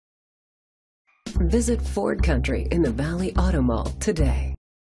Visit Ford Country in the Valley Auto Mall today.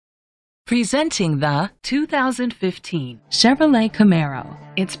 Presenting the 2015 Chevrolet Camaro.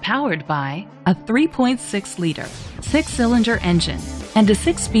 It's powered by a 3.6-liter, 6-cylinder engine and a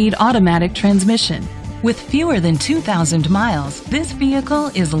 6-speed automatic transmission. With fewer than 2,000 miles, this vehicle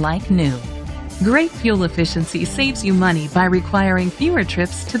is like new. Great fuel efficiency saves you money by requiring fewer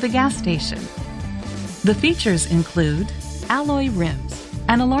trips to the gas station. The features include alloy rims,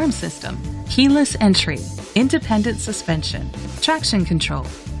 an alarm system, keyless entry, independent suspension, traction control,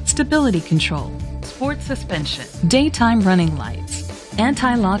 stability control, sport suspension, daytime running lights,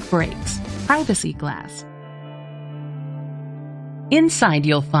 anti-lock brakes, privacy glass. Inside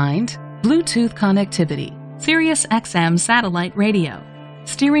you'll find Bluetooth connectivity, Sirius XM satellite radio,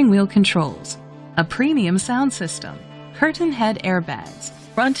 steering wheel controls, a premium sound system, curtain head airbags,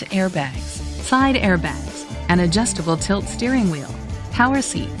 front airbags, side airbags, an adjustable tilt steering wheel, power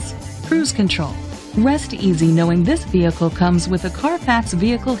seats, cruise control. Rest easy knowing this vehicle comes with a Carfax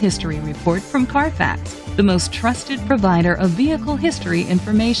Vehicle History Report from Carfax, the most trusted provider of vehicle history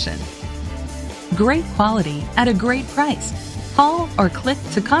information. Great quality at a great price. Call or click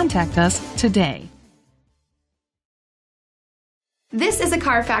to contact us today. This is a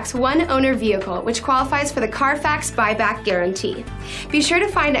Carfax one-owner vehicle which qualifies for the Carfax buyback guarantee. Be sure to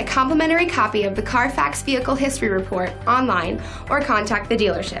find a complimentary copy of the Carfax Vehicle History Report online or contact the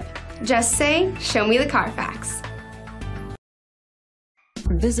dealership. Just say, "Show me the Carfax."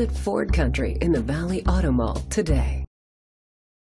 Visit Ford Country in the Valley Auto Mall today.